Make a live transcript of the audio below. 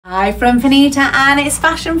Hi from Pennita, and it's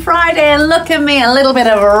Fashion Friday. Look at me, a little bit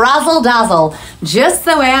of Razzle Dazzle, just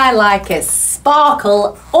the way I like it,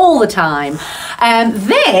 sparkle all the time.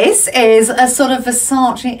 This is a sort of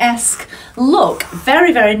Versace-esque look.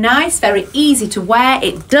 Very, very nice, very easy to wear.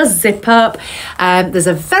 It does zip up. There's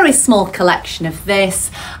a very small collection of this,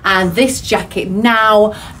 and this jacket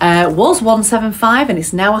now was $175 and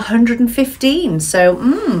it's now $115. So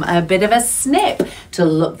a bit of a snip to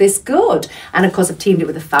look this good. And of course I've teamed it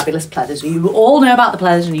with the fabulous pleathers. You all know about the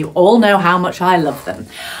pleathers and you all know how much I love them.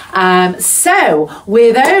 So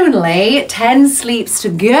with only 10 sleeps to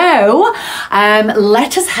go,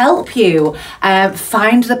 let us help you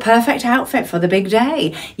find the perfect outfit for the big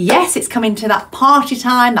day. Yes, it's coming to that party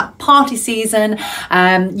time, that party season.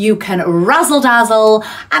 You can razzle dazzle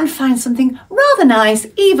and find something rather nice.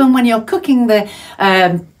 Even when you're cooking the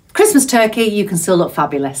Christmas turkey, you can still look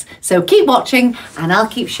fabulous. So keep watching and I'll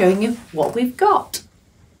keep showing you what we've got.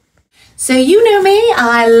 So you know me,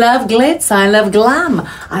 I love glitz, I love glam,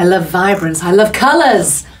 I love vibrance, I love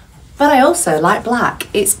colours. But I also like black.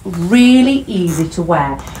 It's really easy to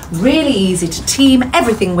wear, really easy to team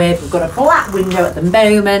everything with. We've got a black window at the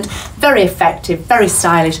moment, very effective, very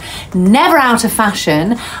stylish, never out of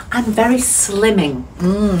fashion, and very slimming.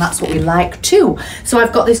 That's what we like too. So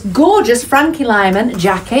I've got this gorgeous Frankie Lyman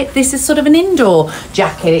jacket. This is sort of an indoor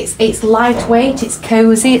jacket. It's lightweight, it's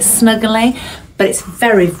cozy, it's snuggly, but it's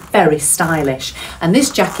very, very stylish. And this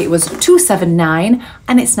jacket was $279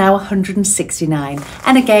 and it's now $169.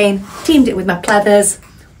 And again, teamed it with my pleathers.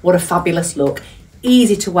 What a fabulous look.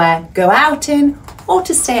 Easy to wear, go out in, or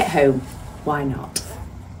to stay at home. Why not?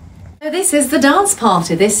 So this is the dance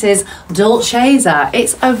party. This is Dolceza.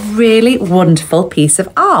 It's a really wonderful piece of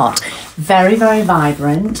art. Very, very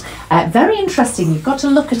vibrant, very interesting. You've got to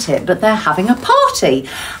look at it, but they're having a party.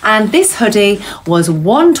 And this hoodie was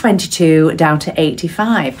 $122 down to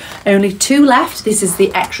 $85. Only 2 left. This is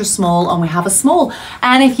the extra small and we have a small.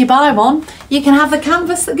 And if you buy one, you can have the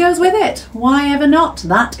canvas that goes with it. Why ever not?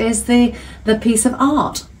 That is the piece of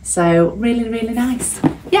art. So really, really nice.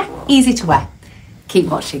 Yeah, easy to wear. Keep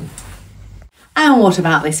watching. And what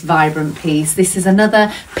about this vibrant piece? This is another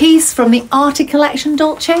piece from the Arty Collection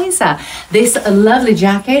Dolceza. This lovely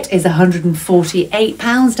jacket is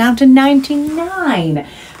 £148 down to $99.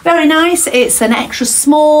 Very nice. It's an extra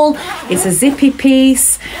small, it's a zippy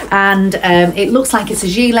piece, and it looks like it's a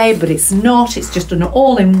gilet, but it's not. It's just an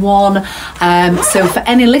all-in-one. So for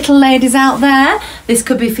any little ladies out there, this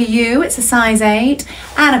could be for you. It's a size 8.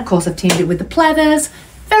 And of course I've teamed it with the pleathers.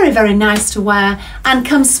 Very, very nice to wear, and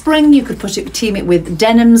come spring you could team it with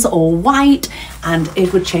denims or white and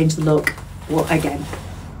it would change the look again.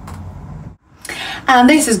 And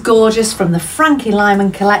this is gorgeous from the Frankie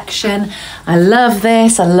Lyman collection. I love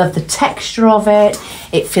this, I love the texture of it.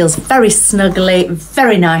 It feels very snuggly,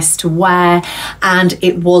 very nice to wear, and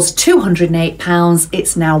it was £208,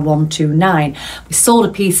 it's now $129. We sold a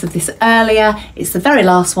piece of this earlier, it's the very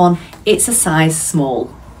last one, it's a size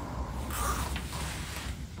small.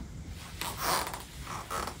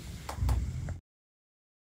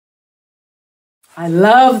 I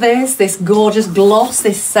love this gorgeous gloss,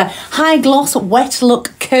 this high gloss wet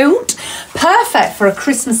look coat. Perfect for a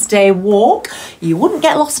Christmas Day walk. You wouldn't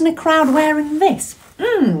get lost in a crowd wearing this.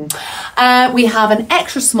 We have an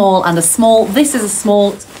extra small and a small. This is a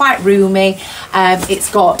small, it's quite roomy.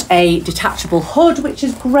 It's got a detachable hood, which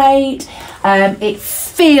is great. It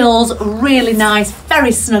feels really nice,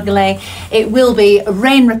 very snuggly. It will be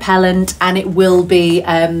rain repellent and it will be,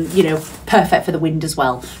 you know, perfect for the wind as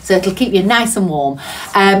well. So it'll keep you nice and warm.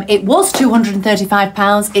 It was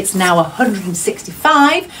 £235. It's now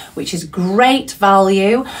 $165, which is great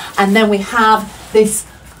value. And then we have this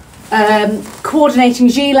coordinating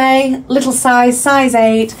gilet, little size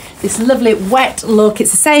 8, this lovely wet look.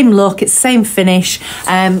 It's the same look, it's the same finish.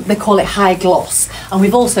 They call it high gloss, and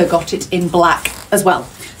we've also got it in black as well,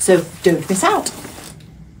 so don't miss out.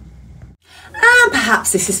 And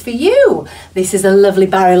perhaps this is for you. This is a lovely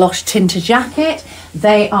Bariloche Tinter jacket.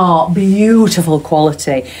 They are beautiful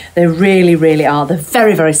quality. They really, really are. They're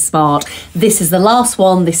very, very smart. This is the last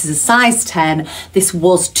one. This is a size 10. This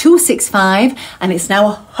was $265 and it's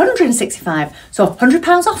now $165. So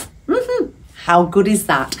 £100 off. How good is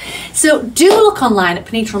that? So do look online at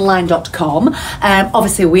pennitaonline.com.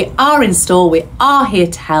 Obviously we are in store. We are here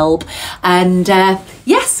to help. And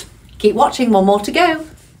yes, keep watching. One more to go.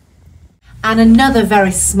 And another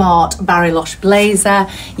very smart Bariloche blazer.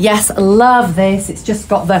 Yes, love this. It's just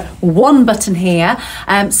got the one button here.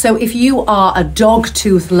 So if you are a dog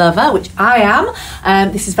tooth lover, which I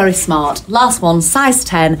am, this is very smart. Last one, size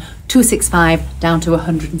 10, 265 down to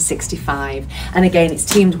 165. And again, it's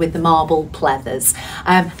teamed with the marble pleathers.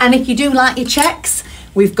 And if you do like your checks,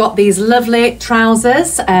 we've got these lovely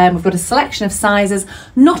trousers. We've got a selection of sizes,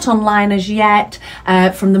 not online as yet,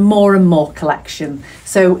 from the More and More collection.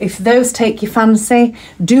 So if those take your fancy,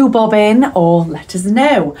 do bob in or let us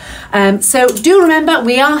know. So do remember,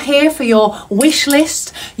 we are here for your wish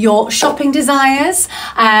list, your shopping desires,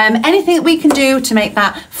 anything that we can do to make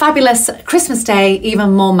that fabulous Christmas day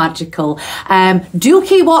even more magical. Do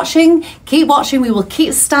keep watching, we will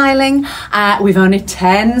keep styling. We've only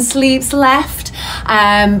 10 sleeves left.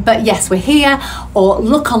 But yes, we're here, or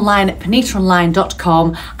look online at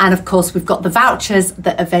pennitaonline.com, and of course we've got the vouchers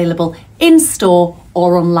that are available in store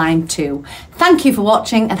or online too. Thank you for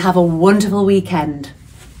watching and have a wonderful weekend.